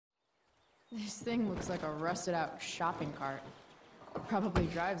This thing looks like a rusted out shopping cart. Probably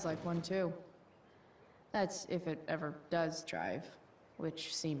drives like one too. That's if it ever does drive,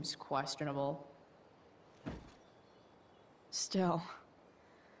 which seems questionable. Still,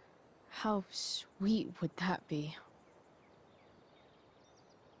 how sweet would that be?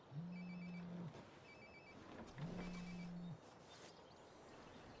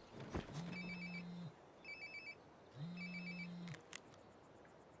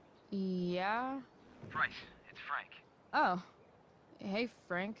 Yeah? Bryce, it's Frank. Oh. Hey,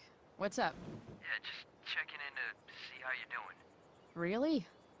 Frank. What's up? Yeah, just checking in to see how you're doing. Really?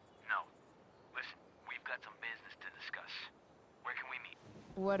 No. Listen, we've got some business to discuss. Where can we meet?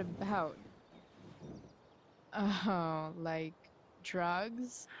 What about? Oh, like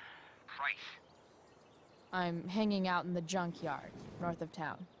drugs? Bryce. I'm hanging out in the junkyard, north of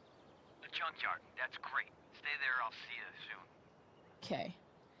town. The junkyard. That's great. Stay there, I'll see you soon. Okay.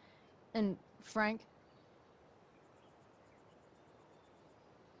 And, Frank?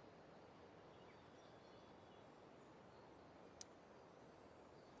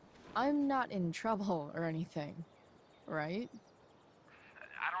 I'm not in trouble or anything, right?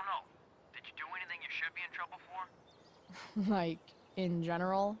 I don't know. Did you do anything you should be in trouble for? Like, in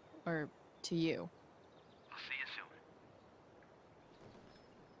general, or to you? I'll see you soon.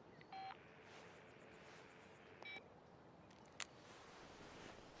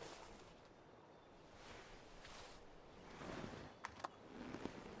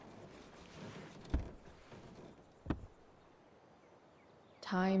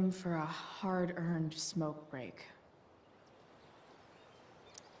 Time for a hard-earned smoke break.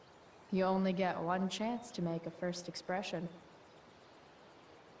 You only get one chance to make a first expression.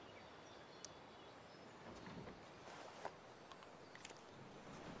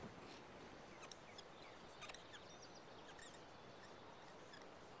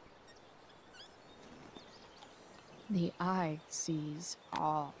 The eye sees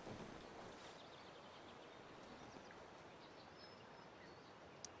all.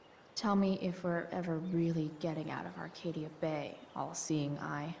 Tell me if we're ever really getting out of Arcadia Bay, all-seeing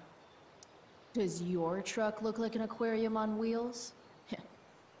eye. Does your truck look like an aquarium on wheels?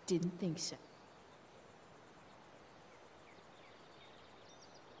 Didn't think so.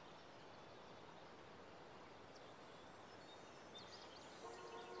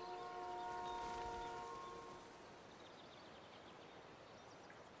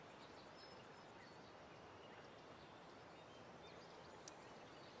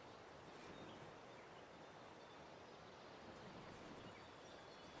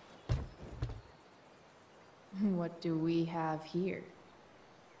 What do we have here?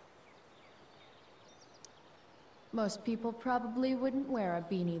 Most people probably wouldn't wear a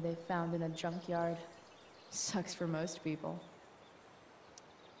beanie they found in a junkyard. Sucks for most people.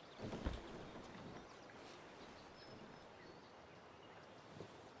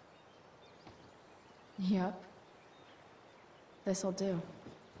 Yep. This'll do.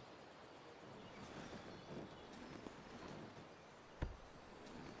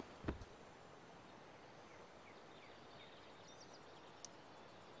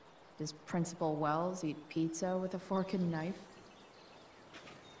 Does Principal Wells eat pizza with a fork and knife?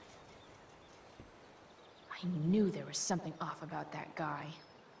 I knew there was something off about that guy.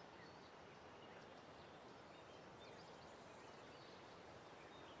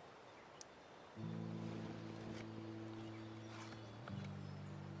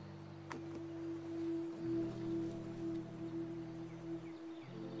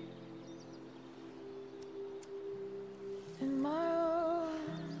 In my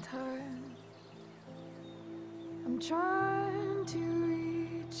own time, I'm trying to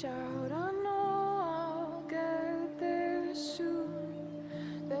reach out. I know I'll get there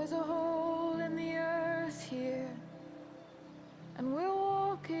soon. There's a hole in the earth here, and we're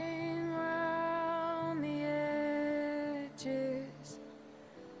walking around the edges.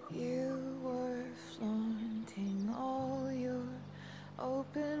 You were flaunting all your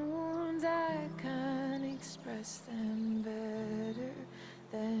open wounds. I can't express them better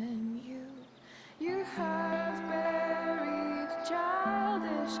than you. You have buried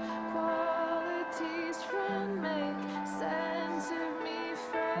childish qualities. Friend, make sense of me.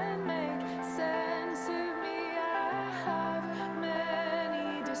 Friend, make sense of me. I have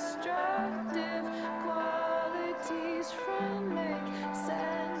many destructive qualities. Friend, make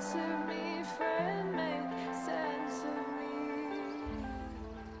sense of me. Friend, make sense of me.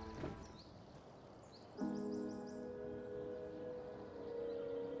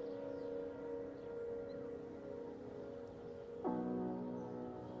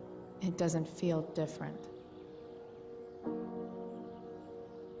 It doesn't feel different.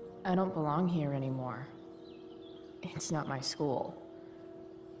 I don't belong here anymore. It's not my school.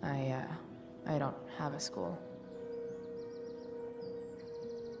 I don't have a school.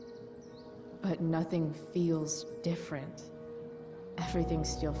 But nothing feels different. Everything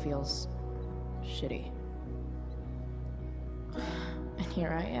still feels shitty. And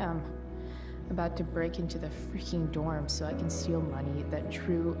here I am, about to break into the freaking dorm so I can steal money that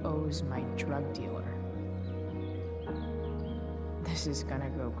Drew owes my drug dealer. This is gonna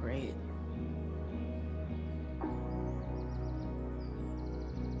go great.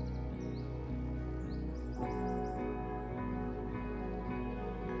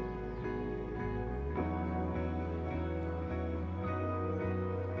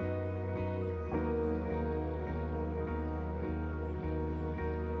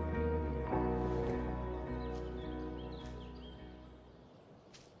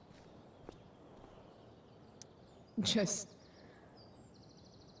 Just...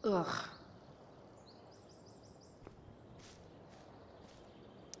 ugh.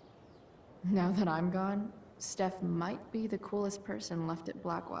 Now that I'm gone, Steph might be the coolest person left at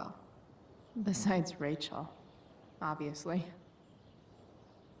Blackwell. Besides Rachel, obviously.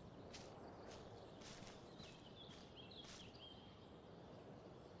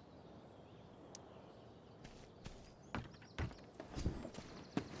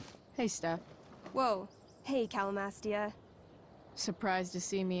 Hey, Steph. Whoa. Hey, Calamastia. Surprised to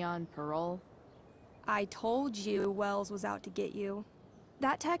see me on parole? I told you Wells was out to get you.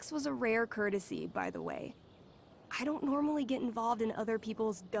 That text was a rare courtesy, by the way. I don't normally get involved in other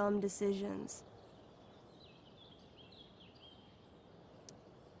people's dumb decisions.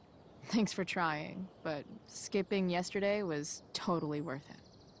 Thanks for trying, but skipping yesterday was totally worth it.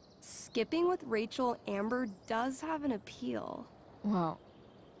 Skipping with Rachel Amber does have an appeal. Well,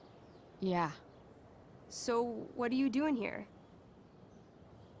 yeah. So, what are you doing here?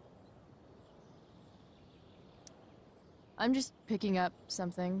 I'm just picking up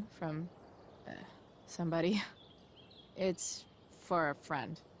something from somebody. It's for a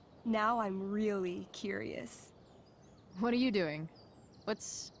friend. Now I'm really curious. What are you doing?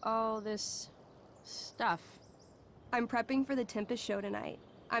 What's all this stuff? I'm prepping for the Tempest show tonight.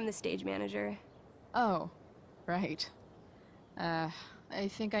 I'm the stage manager. Oh, right. I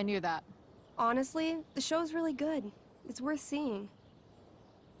think I knew that. Honestly, the show's really good. It's worth seeing.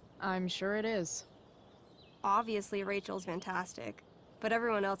 I'm sure it is. Obviously, Rachel's fantastic, but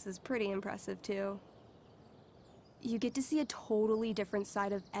everyone else is pretty impressive too. You get to see a totally different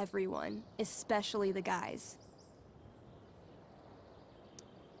side of everyone, especially the guys.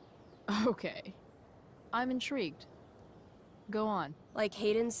 Okay. I'm intrigued. Go on. Like,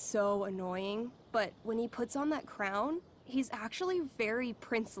 Hayden's so annoying, but when he puts on that crown, he's actually very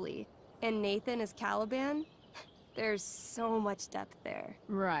princely. And Nathan as Caliban, there's so much depth there.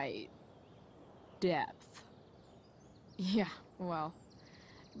 Right. Depth. Yeah, well,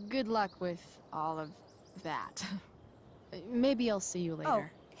 good luck with all of that. Maybe I'll see you later. Oh,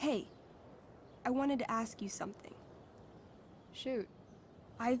 hey. I wanted to ask you something. Shoot.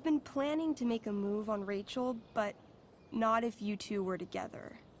 I've been planning to make a move on Rachel, but not if you two were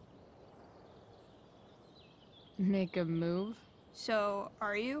together. Make a move? So,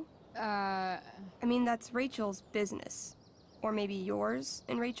 are you? I mean, that's Rachel's business. Or maybe yours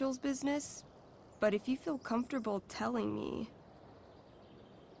and Rachel's business. But if you feel comfortable telling me...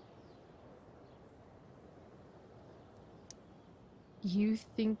 You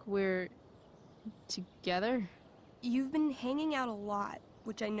think we're... together? You've been hanging out a lot,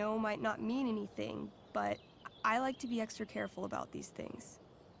 which I know might not mean anything, but I like to be extra careful about these things.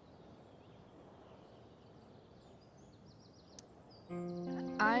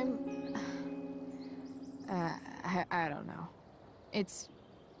 I'm... I don't know. It's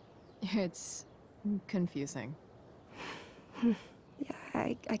confusing. Yeah,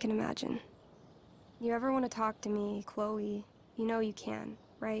 I can imagine. You ever want to talk to me, Chloe, you know you can,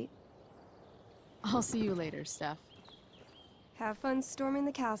 right? I'll see you later, Steph. Have fun storming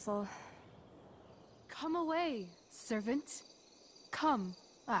the castle. Come away, servant. Come.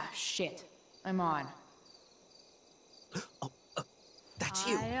 Ah, shit. I'm on. That's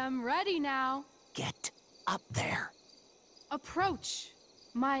you. I am ready now. Get up there. Approach,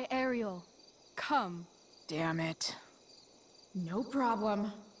 my Ariel. Come. Damn it. No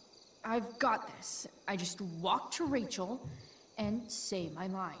problem. I've got this. I just walk to Rachel and say my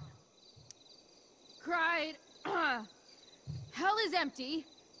line. Cried, hell is empty,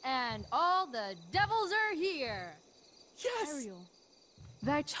 and all the devils are here. Yes. Ariel,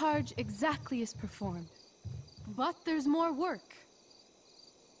 thy charge exactly is performed. But there's more work.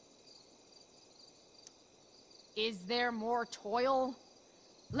 Is there more toil?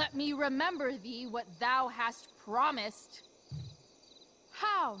 Let me remember thee what thou hast promised.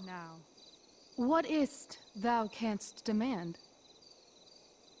 How now? What is't thou canst demand?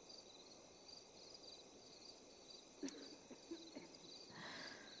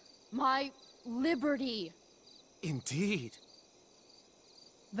 My liberty. Indeed.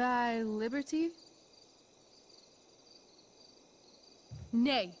 Thy liberty?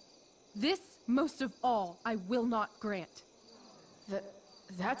 Nay, this most of all I will not grant.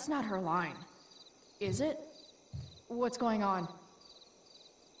 That's not her line. Is it? What's going on?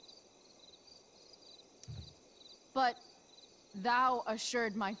 But thou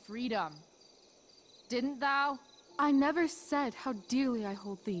assured my freedom, didn't thou? I never said how dearly I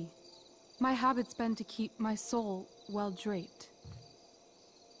hold thee. My habit's been to keep my soul well draped.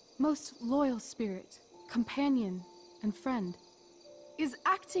 Most loyal spirit, companion, and friend. Is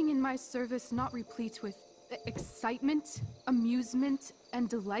acting in my service not replete with excitement, amusement, and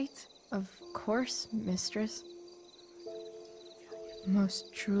delight? Of course, mistress.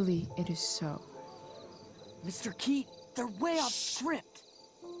 Most truly it is so. Mr. Keat, they're way off script.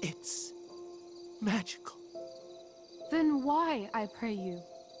 It's magical. Then why, I pray you,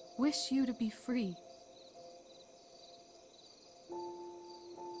 wish you to be free?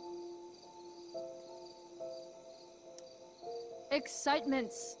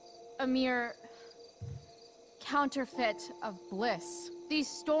 Excitement's a mere counterfeit of bliss. These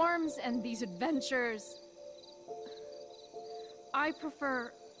storms and these adventures, I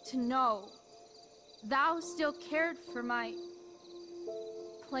prefer to know thou still cared for my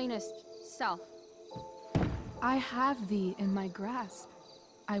plainest self. I have thee in my grasp.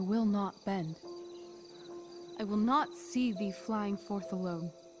 I will not bend. I will not see thee flying forth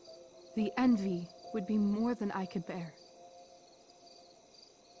alone. The envy would be more than I could bear.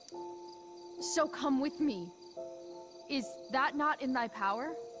 So come with me. Is that not in thy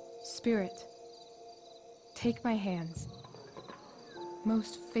power? Spirit, take my hands.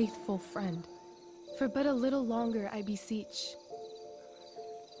 Most faithful friend, for but a little longer I beseech.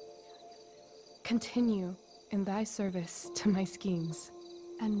 Continue in thy service to my schemes,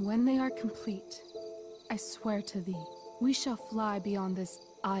 and when they are complete, I swear to thee, we shall fly beyond this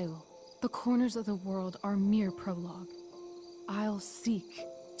isle. The corners of the world are mere prologue. I'll seek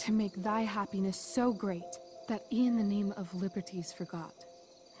to make thy happiness so great that e'en the name of liberty's forgot.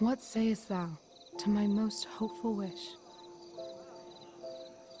 What sayest thou to my most hopeful wish?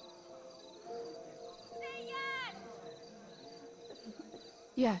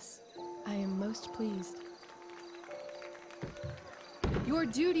 Yes, I am most pleased. Your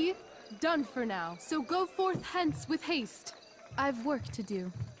duty done for now, so go forth hence with haste. I've work to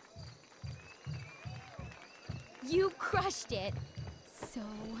do. You crushed it. So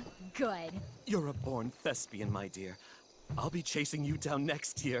good. You're a born thespian, my dear. I'll be chasing you down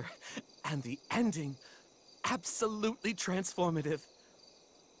next year. And the ending, absolutely transformative.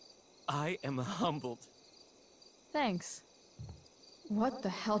 I am humbled. Thanks. What the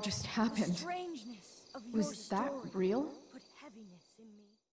hell just happened? Strangeness of your Was that story. real?